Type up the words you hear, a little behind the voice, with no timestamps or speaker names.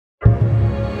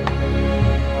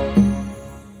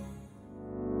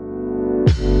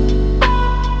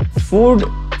food,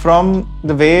 from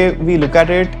the way we look at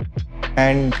it,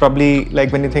 and probably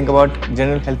like when you think about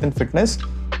general health and fitness,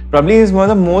 probably is one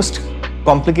of the most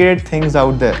complicated things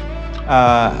out there.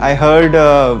 I heard,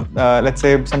 let's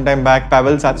say, sometime back,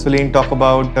 Pavel Tsatsouline talk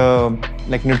about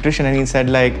like nutrition, and he said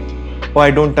like, "Oh,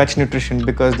 I don't touch nutrition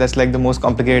because that's like the most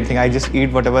complicated thing. I just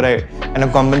eat whatever and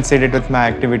I compensate it with my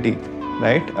activity,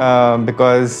 right?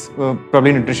 Because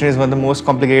probably nutrition is one of the most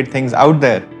complicated things out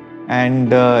there,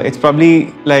 and it's probably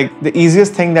like the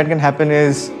easiest thing that can happen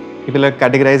is people are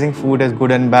categorizing food as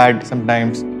good and bad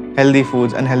sometimes, healthy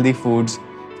foods, unhealthy foods,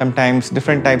 sometimes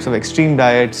different types of extreme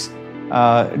diets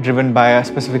driven by a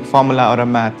specific formula or a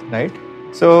math, right?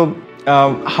 So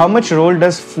how much role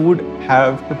does food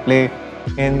have to play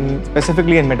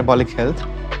specifically in metabolic health?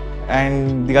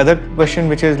 And the other question,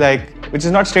 which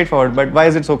is not straightforward, but why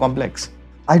is it so complex?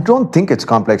 I don't think it's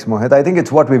complex, Mohit. I think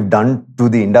it's what we've done to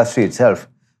the industry itself.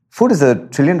 Food is a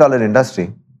 $1 trillion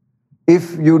industry.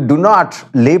 If you do not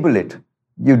label it,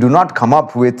 you do not come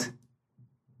up with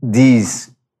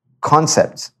these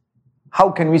concepts, how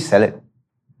can we sell it?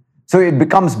 So it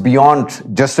becomes beyond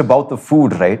just about the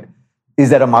food, right? Is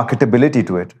there a marketability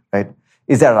to it, right?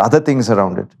 Is there other things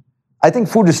around it? I think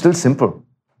food is still simple.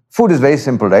 Food is very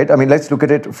simple, right? I mean, let's look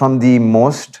at it from the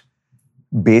most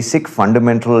basic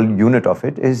fundamental unit of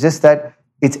it. It's just that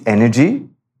it's energy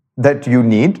that you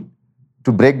need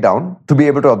to break down, to be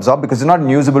able to absorb, because it's not in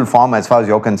usable form as far as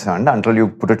you're concerned until you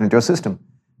put it into your system.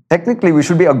 Technically, we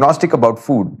should be agnostic about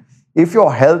food. If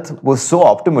your health was so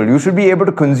optimal, you should be able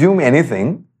to consume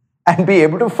anything and be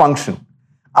able to function.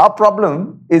 Our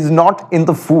problem is not in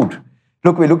the food.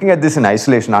 Look, we're looking at this in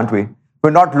isolation, aren't we? We're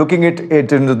not looking at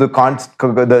it into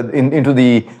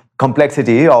the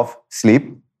complexity of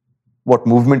sleep, what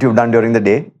movement you've done during the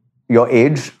day, your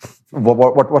age,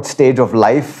 what stage of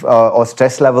life or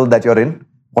stress level that you're in,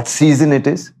 what season it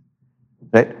is,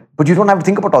 right? But you don't have to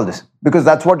think about all this because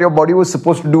that's what your body was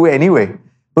supposed to do anyway.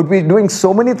 But we're doing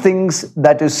so many things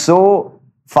that is so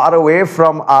far away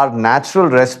from our natural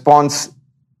response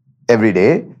every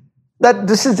day that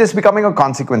this is just becoming a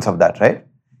consequence of that, right?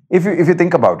 If you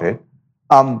think about it,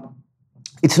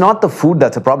 it's not the food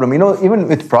that's a problem. You know, even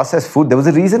with processed food, there was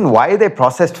a reason why they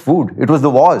processed food. It was the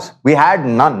wars. We had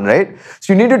none, right?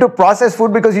 So you needed to process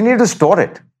food because you needed to store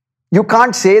it. You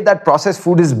can't say that processed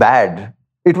food is bad.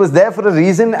 It was there for a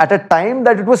reason at a time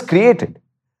that it was created.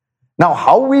 Now,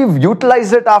 how we've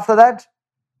utilized it after that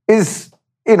is,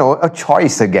 a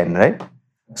choice again, right?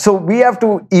 So we have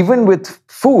to, even with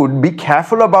food, be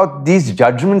careful about these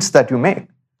judgments that you make.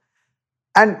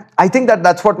 And I think that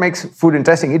that's what makes food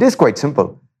interesting. It is quite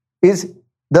simple. Is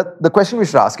the question we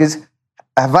should ask is,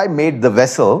 have I made the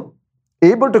vessel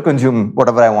able to consume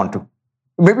whatever I want to?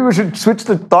 Maybe we should switch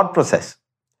the thought process.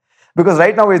 Because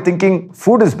right now we're thinking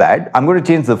food is bad, I'm going to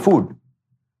change the food.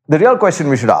 The real question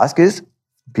we should ask is,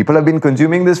 people have been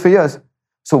consuming this for years.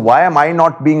 So why am I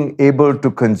not being able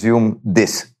to consume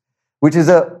this? Which is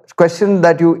a question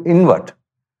that you invert.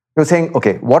 You're saying,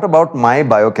 okay, what about my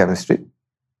biochemistry?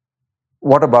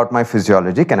 What about my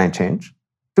physiology can I change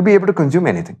to be able to consume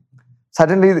anything?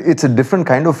 Suddenly, it's a different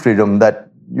kind of freedom that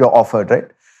you're offered, right?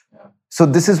 Yeah. So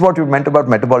this is what you meant about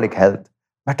metabolic health.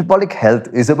 Metabolic health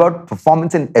is about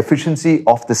performance and efficiency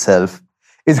of the self.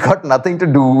 It's got nothing to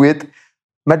do with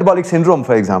metabolic syndrome,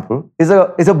 for example, is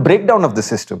a breakdown of the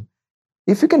system.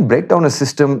 If you can break down a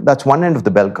system, that's one end of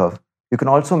the bell curve. You can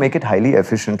also make it highly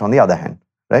efficient on the other hand,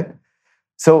 right?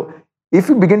 So if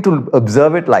you begin to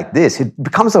observe it like this, it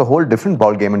becomes a whole different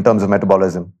ballgame in terms of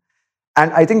metabolism.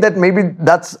 And I think that maybe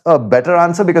that's a better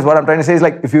answer, because what I'm trying to say is,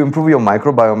 like, if you improve your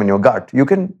microbiome in your gut, your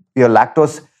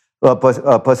lactose, a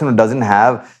person who doesn't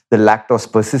have the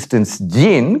lactose persistence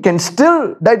gene can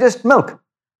still digest milk.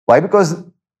 Why? Because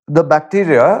the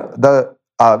bacteria,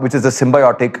 which is has a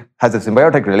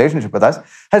symbiotic relationship with us,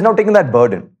 has now taken that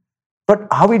burden. But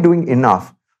are we doing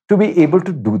enough to be able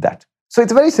to do that? So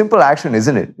it's a very simple action,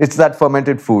 isn't it? It's that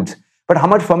fermented foods. But how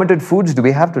much fermented foods do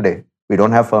we have today? We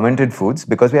don't have fermented foods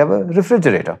because we have a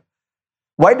refrigerator.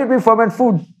 Why did we ferment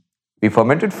food? We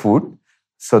fermented food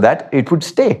so that it would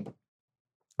stay,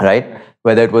 right?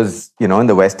 Whether it was, in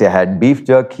the West, they had beef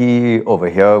jerky. Over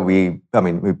here, we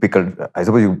pickle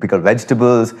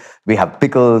vegetables. We have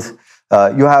pickles.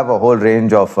 You have a whole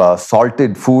range of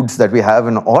salted foods that we have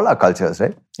in all our cultures,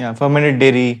 right? Yeah, fermented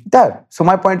dairy. Yeah. So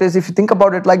my point is, if you think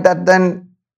about it like that, then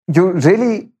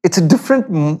it's a different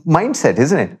mindset,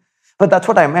 isn't it? But that's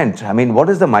what I meant. I mean, what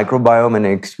is the microbiome an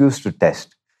excuse to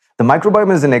test? The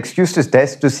microbiome is an excuse to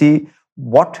test to see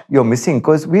what you're missing,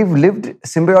 because we've lived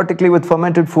symbiotically with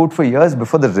fermented food for years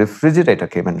before the refrigerator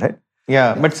came in, right?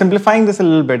 Yeah, but simplifying this a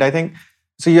little bit, I think,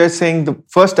 so you're saying the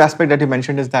first aspect that you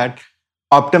mentioned is that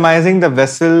optimizing the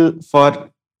vessel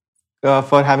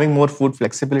for having more food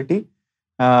flexibility.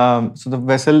 So the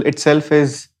vessel itself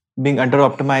is being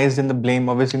under-optimized, and the blame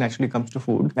obviously naturally comes to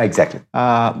food. Exactly.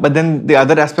 But then the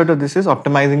other aspect of this is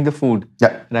optimizing the food.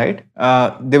 Yeah. Right?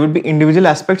 There would be individual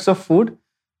aspects of food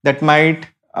that might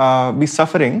be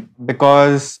suffering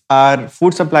because our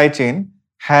food supply chain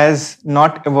has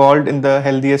not evolved in the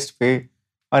healthiest way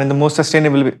or in the most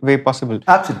sustainable way possible.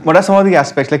 Absolutely. What are some of the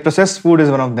aspects? Like processed food is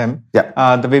one of them.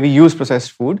 Yeah. The way we use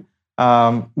processed food.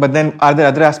 But then are there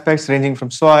other aspects ranging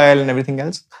from soil and everything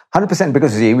else? 100%,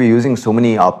 because we're using so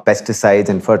many pesticides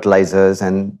and fertilizers,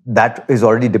 and that is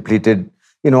already depleted.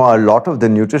 A lot of the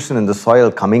nutrition in the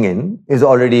soil coming in is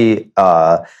already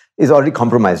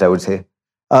compromised, I would say.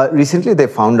 Recently, they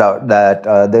found out that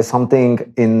there's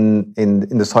something in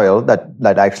the soil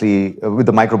that actually, with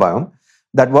the microbiome,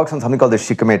 that works on something called the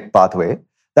shikimate pathway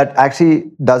that actually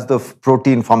does the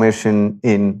protein formation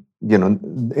in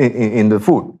the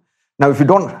food. Now, if you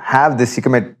don't have this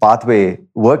shikimate pathway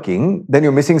working, then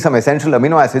you're missing some essential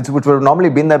amino acids which would have normally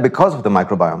been there because of the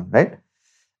microbiome, right?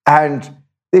 And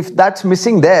if that's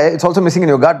missing there, it's also missing in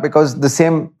your gut because the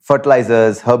same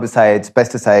fertilizers, herbicides,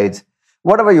 pesticides,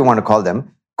 whatever you want to call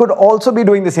them, could also be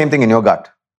doing the same thing in your gut.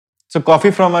 So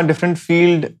coffee from a different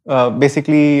field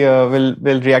basically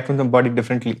will react to the body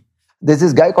differently. There's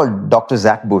this guy called Dr.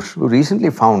 Zach Bush who recently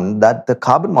found that the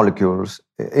carbon molecules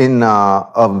in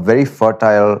a very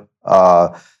fertile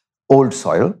old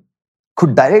soil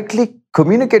could directly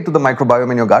communicate to the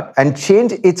microbiome in your gut and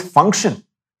change its function.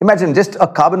 Imagine just a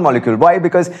carbon molecule. Why?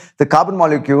 Because the carbon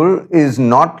molecule is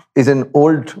an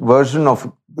old version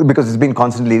of, because it's been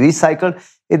constantly recycled.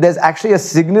 There's actually a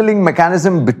signaling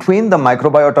mechanism between the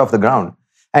microbiota of the ground.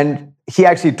 And he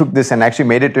actually took this and actually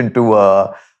made it into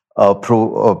a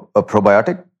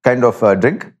probiotic kind of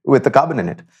drink with the carbon in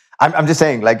it. I'm just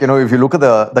saying, if you look at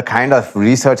the kind of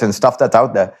research and stuff that's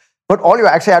out there, but all you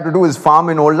actually have to do is farm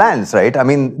in old lands, right? I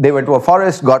mean, they went to a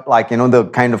forest, got the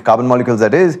kind of carbon molecules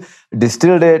that is,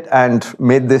 distilled it and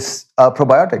made this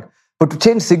probiotic. But to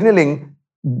change signaling,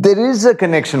 there is a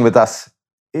connection with us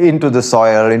into the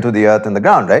soil, into the earth and the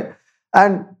ground, right?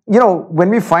 And, when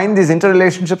we find these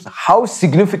interrelationships, how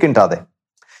significant are they?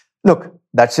 Look,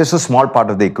 that's just a small part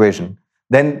of the equation.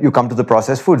 Then you come to the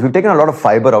processed foods. We've taken a lot of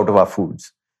fiber out of our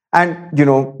foods. And,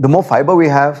 the more fiber we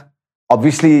have,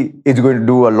 obviously, it's going to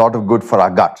do a lot of good for our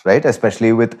gut, right?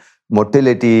 Especially with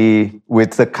motility,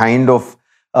 with the kind of,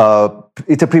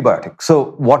 it's a prebiotic.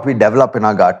 So what we develop in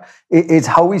our gut is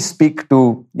how we speak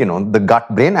to, the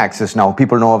gut-brain axis now.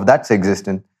 People know of that's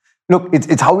existent. Look,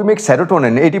 it's how we make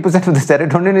serotonin. 80% of the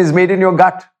serotonin is made in your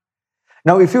gut.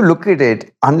 Now, if you look at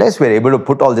it, unless we're able to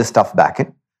put all this stuff back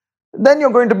in, then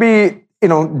you're going to be,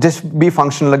 just be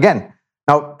functional again.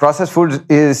 Now, processed foods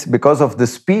is because of the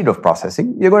speed of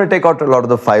processing. You're going to take out a lot of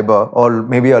the fiber or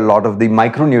maybe a lot of the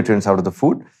micronutrients out of the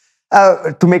food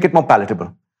to make it more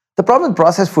palatable. The problem with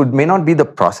processed food may not be the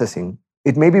processing.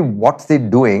 It may be what they're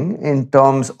doing in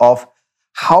terms of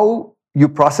how you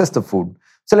process the food.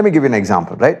 So let me give you an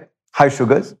example, right? High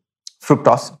sugars,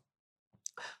 fructose,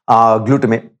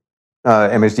 glutamate,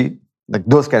 MSG, like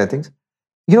those kind of things.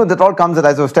 That all comes,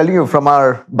 as I was telling you, from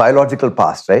our biological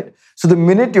past, right? So the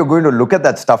minute you're going to look at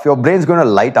that stuff, your brain's going to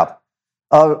light up.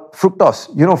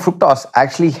 Fructose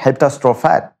actually helped us store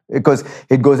fat because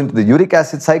it goes into the uric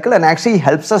acid cycle and actually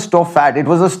helps us store fat. It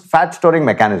was a fat storing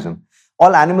mechanism.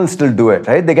 All animals still do it,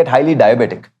 right? They get highly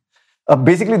diabetic.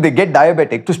 Basically, they get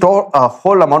diabetic to store a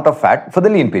whole amount of fat for the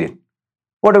lean period.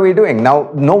 What are we doing?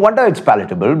 Now, no wonder it's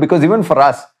palatable because even for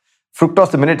us,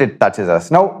 fructose, the minute it touches us.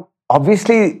 Now,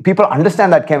 obviously, people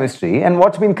understand that chemistry, and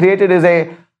what's been created is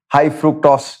a high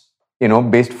fructose,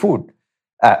 based food,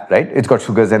 right? It's got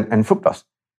sugars and fructose.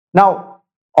 Now,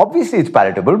 obviously, it's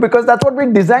palatable because that's what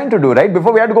we're designed to do, right?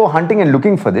 Before we had to go hunting and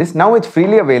looking for this. Now it's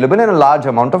freely available in a large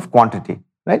amount of quantity,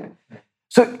 right?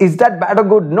 So, is that bad or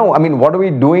good? No. I mean, what are we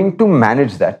doing to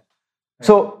manage that?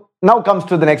 So now comes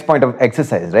to the next point of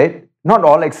exercise, right? Not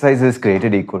all exercise is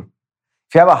created equal.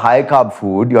 If you have a high carb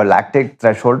food, your lactate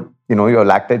threshold, your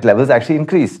lactate levels actually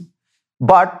increase.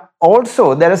 But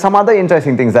also, there are some other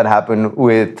interesting things that happen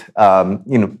with,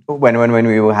 when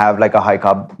you have like a high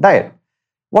carb diet.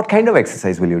 What kind of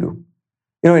exercise will you do?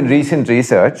 In recent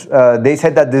research, they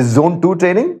said that this zone 2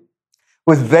 training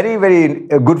was very, very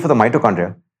good for the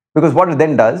mitochondria because what it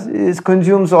then does is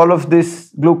consumes all of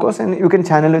this glucose and you can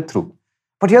channel it through.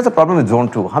 But here's the problem with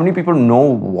zone 2. How many people know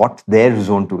what their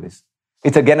zone 2 is?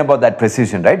 It's again about that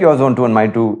precision, right? Your zone 2 and my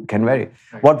 2 can vary.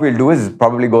 Right. What we'll do is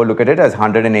probably go look at it as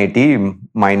 180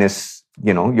 minus,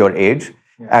 your age.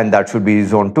 and that should be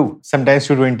zone 2. Sometimes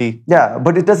 220. Yeah,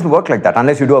 but it doesn't work like that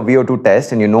unless you do a VO2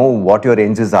 test and you know what your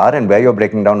ranges are and where you're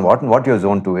breaking down what and what your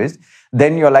zone 2 is.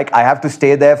 Then you're like, I have to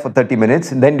stay there for 30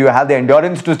 minutes. And then you have the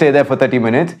endurance to stay there for 30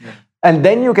 minutes. Yeah. And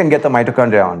then you can get the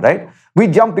mitochondria on, right? We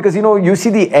jump because, you see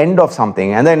the end of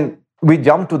something and then we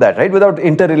jump to that, right? Without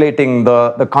interrelating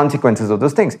the consequences of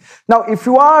those things. Now, if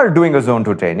you are doing a zone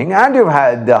 2 training and you've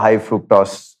had the high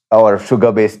fructose or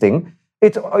sugar-based thing,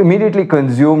 it's immediately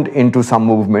consumed into some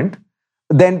movement,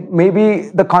 then maybe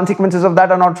the consequences of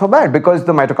that are not so bad because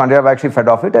the mitochondria have actually fed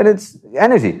off it and it's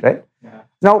energy, right? Yeah.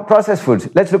 Now, processed foods.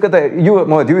 Let's look at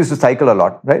Mohit, you used to cycle a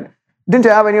lot, right? Didn't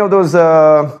you have any of those,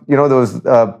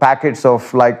 packets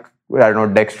of like, I don't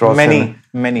know, dextrose?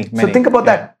 Many. So think about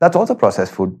that. That's also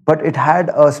processed food, but it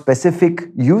had a specific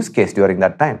use case during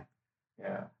that time.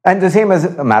 Yeah. And the same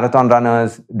as marathon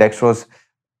runners, dextrose.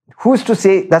 Who's to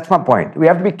say? That's my point. We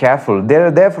have to be careful. They're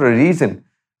there for a reason,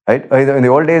 right? In the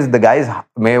old days, the guys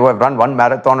may have run 1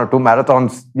 marathon or 2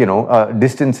 marathons,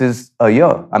 distances a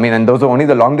year. I mean, and those are only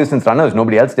the long distance runners.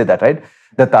 Nobody else did that, right?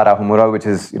 The Tara Humura, which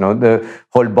is, the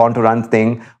whole Born to Run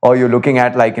thing. Or you're looking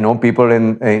at people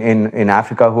in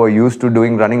Africa who are used to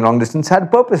running long distance had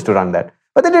purpose to run that.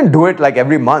 But they didn't do it like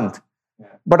every month. Yeah.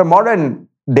 But a modern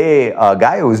day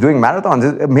guy who's doing marathons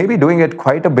is maybe doing it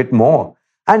quite a bit more.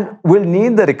 And will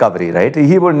need the recovery, right?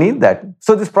 He will need that.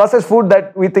 So this processed food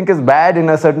that we think is bad in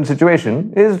a certain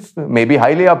situation is maybe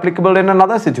highly applicable in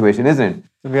another situation, isn't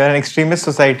it? We are an extremist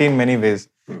society in many ways.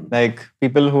 Like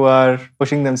people who are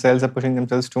pushing themselves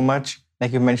too much.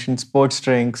 Like you mentioned sports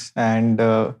drinks and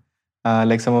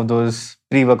like some of those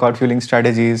pre-workout fueling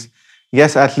strategies.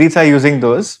 Yes, athletes are using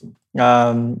those.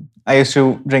 I used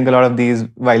to drink a lot of these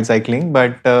while cycling,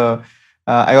 but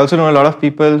I also know a lot of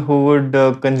people who would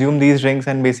consume these drinks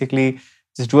and basically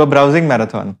just do a browsing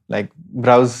marathon, like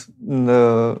browse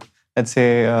the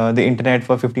internet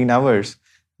for 15 hours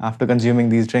after consuming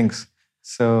these drinks.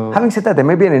 So, having said that, there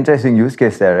may be an interesting use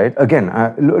case there, right? Again,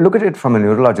 look at it from a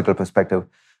neurological perspective.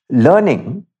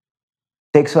 Learning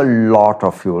takes a lot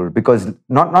of fuel because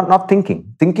not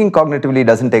thinking. Thinking cognitively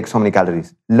doesn't take so many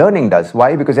calories. Learning does.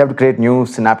 Why? Because you have to create new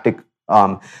synaptic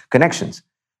connections.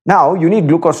 Now, you need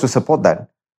glucose to support that.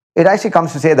 It actually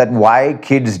comes to say that why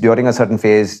kids during a certain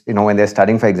phase, when they're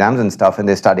studying for exams and stuff and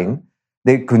they're studying,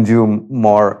 they consume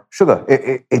more sugar.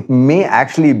 It may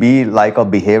actually be like a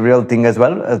behavioral thing as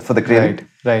well for the craving.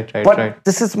 Right. But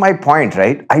this is my point,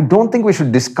 right? I don't think we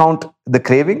should discount the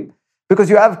craving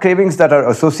because you have cravings that are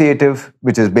associative,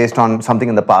 which is based on something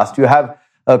in the past. You have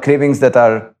cravings that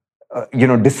are,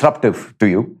 disruptive to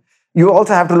you. You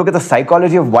also have to look at the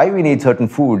psychology of why we need certain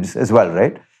foods as well,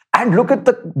 right? And look at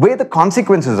the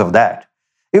consequences of that.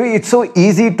 It's so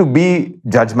easy to be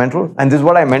judgmental. And this is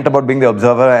what I meant about being the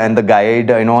observer and the guide.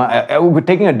 We're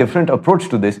taking a different approach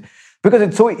to this because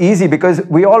it's so easy because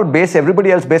we all base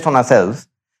everybody else based on ourselves.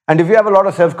 And if you have a lot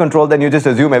of self-control, then you just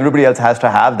assume everybody else has to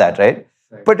have that, right?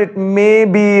 But it may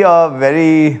be a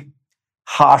very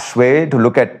harsh way to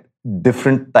look at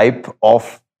different type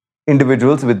of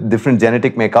individuals with different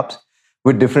genetic makeups,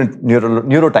 with different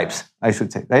neurotypes, I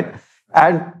should say, right?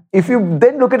 And if you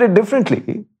then look at it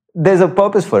differently, there's a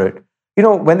purpose for it.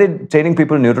 When they're training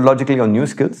people neurologically on new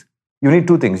skills, you need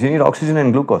 2 things. You need oxygen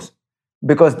and glucose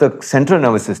because the central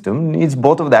nervous system needs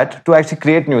both of that to actually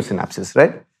create new synapses,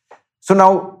 right? So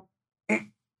now,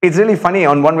 it's really funny.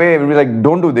 On one way, everybody's like,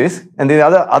 don't do this. And the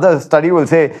other study will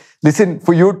say, listen,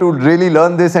 for you to really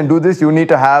learn this and do this, you need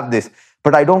to have this.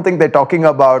 But I don't think they're talking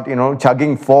about,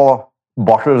 chugging 4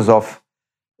 bottles of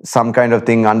some kind of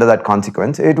thing under that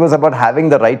consequence. It was about having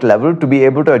the right level to be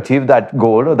able to achieve that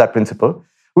goal or that principle,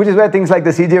 which is where things like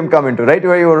the CGM come into, right?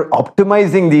 Where you're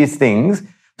optimizing these things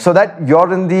so that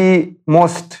you're in the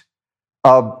most,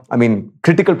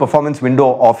 critical performance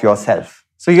window of yourself.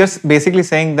 So you're basically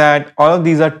saying that all of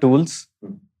these are tools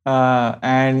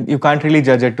and you can't really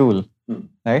judge a tool,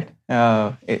 right?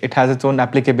 It has its own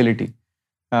applicability.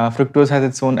 Fructose has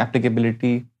its own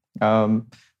applicability.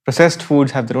 Processed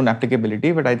foods have their own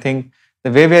applicability, but I think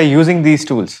the way we are using these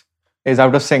tools is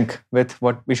out of sync with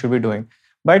what we should be doing.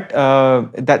 But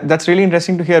that's really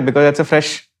interesting to hear because that's a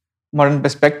fresh modern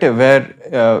perspective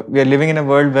where we are living in a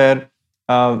world where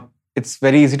it's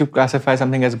very easy to classify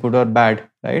something as good or bad,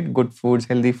 right? Good foods,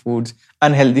 healthy foods,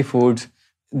 unhealthy foods.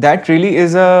 That really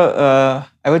is I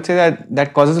would say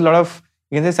that causes a lot of,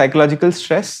 psychological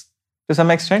stress to some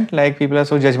extent. Like people are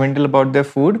so judgmental about their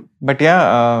food. But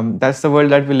that's the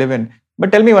world that we live in.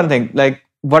 But tell me one thing, like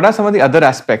what are some of the other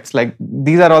aspects? Like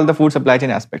these are all the food supply chain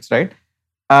aspects, right?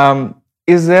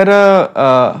 Is there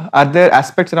are there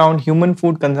aspects around human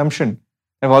food consumption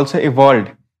that have also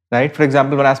evolved, right? For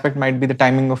example, one aspect might be the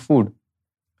timing of food,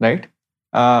 right?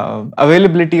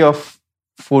 availability of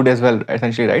food as well,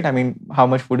 essentially, right? I mean, how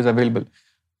much food is available.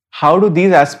 How do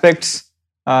these aspects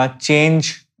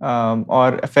change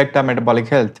or affect our metabolic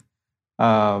health,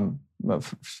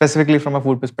 specifically from a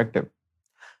food perspective?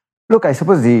 Look, I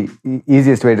suppose the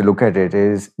easiest way to look at it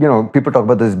is, people talk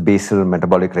about this basal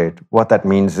metabolic rate. What that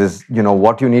means is,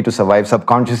 what you need to survive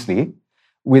subconsciously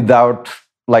without,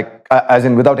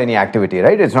 without any activity,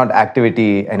 right? It's not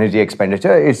activity, energy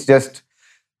expenditure. It's just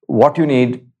what you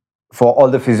need for all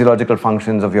the physiological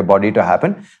functions of your body to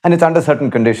happen. And it's under certain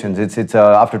conditions. It's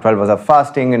after 12 hours of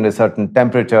fasting in a certain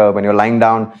temperature when you're lying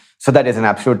down. So that is an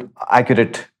absolute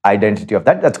accurate identity of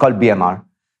that. That's called BMR.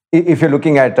 If you're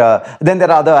looking at, then there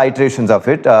are other iterations of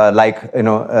it,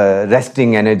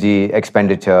 resting energy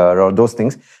expenditure or those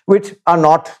things, which are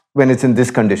not when it's in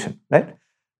this condition, right?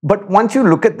 But once you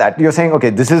look at that, you're saying, okay,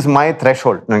 this is my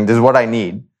threshold. This is what I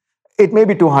need. It may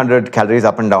be 200 calories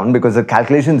up and down because the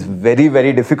calculation is very,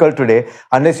 very difficult today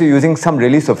unless you're using some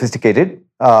really sophisticated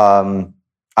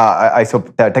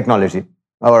technology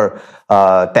or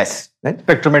tests. Right?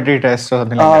 Spectrometry tests or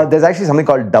something like that. There's actually something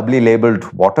called doubly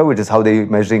labeled water, which is how they're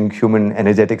measuring human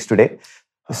energetics today.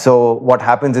 So what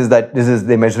happens is that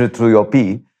they measure it through your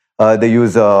pee. They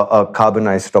use a carbon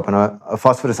isotope and a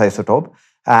phosphorus isotope.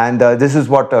 And this is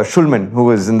what Schulman, who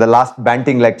was in the last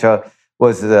Banting lecture,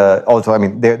 was also,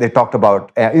 they talked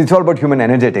about, it's all about human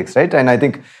energetics, right? And I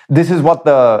think this is what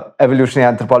the evolutionary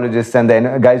anthropologists and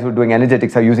the guys who are doing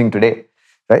energetics are using today,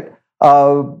 right?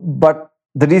 But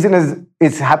the reason is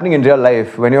it's happening in real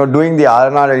life. When you're doing the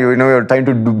RNR, you're trying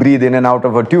to breathe in and out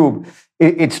of a tube.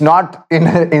 It's not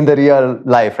in the real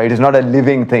life, right? It's not a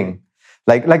living thing.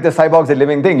 Like the cyborg's a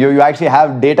living thing. You actually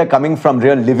have data coming from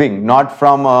real living, not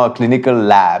from a clinical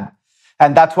lab.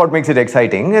 And that's what makes it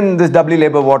exciting. And this doubly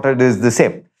labeled water is the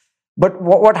same. But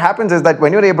what happens is that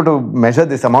when you're able to measure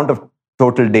this amount of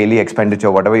total daily expenditure,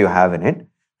 whatever you have in it,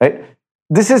 right?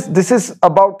 This is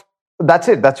about, that's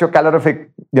it. That's your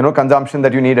calorific, consumption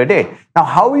that you need a day. Now,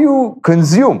 how you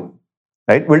consume,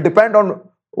 right, will depend on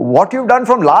what you've done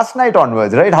from last night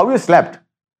onwards, right? How you slept.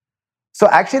 So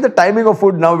actually the timing of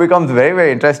food now becomes very,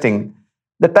 very interesting.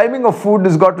 The timing of food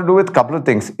has got to do with a couple of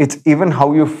things. It's even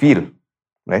how you feel,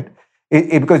 right?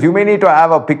 Because you may need to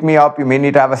have a pick-me-up, you may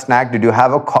need to have a snack. Did you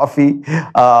have a coffee?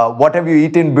 What have you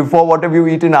eaten before? What have you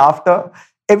eaten after?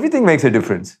 Everything makes a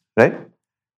difference, right?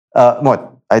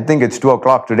 I think it's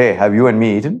 2:00 today. Have you and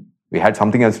me eaten? We had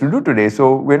something else to do today,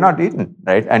 so we're not eaten,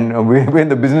 right? And we're in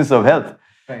the business of health,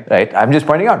 right? I'm just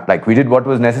pointing out, we did what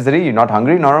was necessary. You're not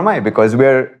hungry, nor am I, because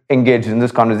we're engaged in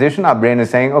this conversation. Our brain is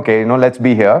saying, okay, let's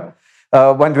be here.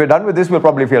 Once we're done with this, we'll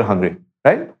probably feel hungry,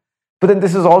 right? But then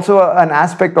this is also an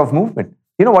aspect of movement.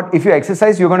 You know what? If you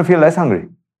exercise, you're going to feel less hungry.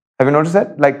 Have you noticed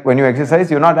that? Like when you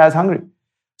exercise, you're not as hungry.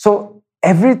 So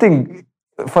everything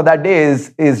for that day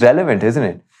is relevant, isn't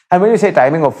it? And when you say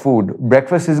timing of food,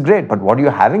 breakfast is great, but what are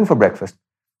you having for breakfast?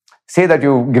 Say that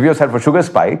you give yourself a sugar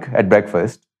spike at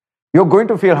breakfast, you're going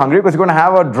to feel hungry because you're going to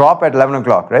have a drop at 11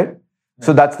 o'clock, right? Yeah.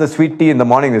 So that's the sweet tea in the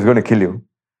morning is going to kill you.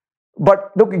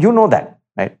 But look, you know that,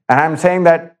 right? And I'm saying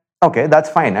that, okay, that's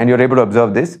fine. And you're able to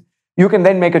observe this. You can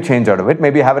then make a change out of it.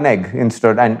 Maybe have an egg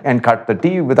instead and cut the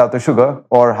tea without the sugar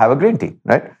or have a green tea,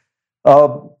 right?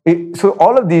 So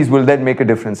all of these will then make a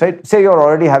difference, right? Say you're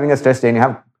already having a stress day and you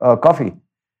have coffee.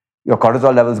 Your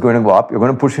cortisol level is going to go up. You're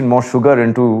going to push in more sugar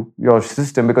into your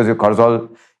system because your cortisol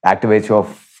activates your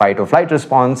fight or flight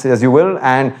response, as you will,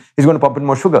 and it's going to pump in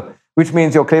more sugar, which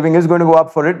means your craving is going to go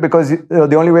up for it because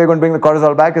the only way you're going to bring the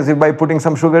cortisol back is by putting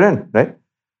some sugar in, right?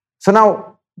 So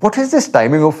now, what is this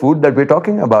timing of food that we're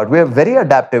talking about? We are very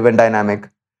adaptive and dynamic.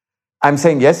 I'm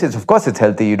saying, yes, of course it's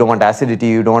healthy. You don't want acidity.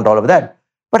 You don't want all of that.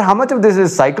 But how much of this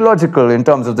is psychological in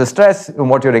terms of the stress and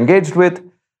what you're engaged with,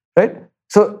 right?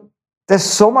 So there's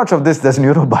so much of this that's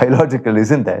neurobiological,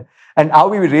 isn't there? And are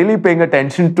we really paying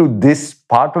attention to this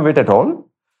part of it at all?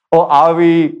 Or are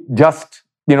we just,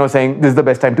 saying this is the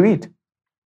best time to eat?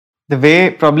 The way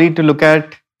probably to look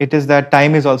at it is that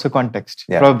time is also context,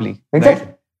 probably. Exactly.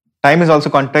 Right? Time is also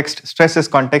context, stress is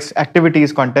context, activity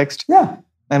is context. Yeah.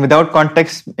 And without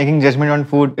context, making judgment on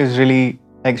food is really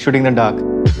like shooting in the dark.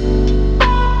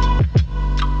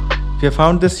 If you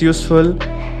found this useful,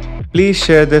 please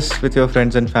share this with your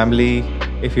friends and family.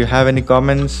 If you have any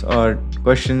comments or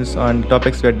questions on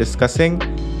topics we are discussing,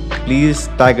 please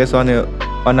tag us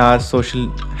on our social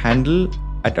handle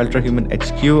at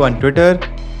UltraHumanHQ on Twitter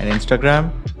and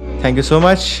Instagram. Thank you so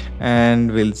much,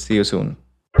 and we'll see you soon.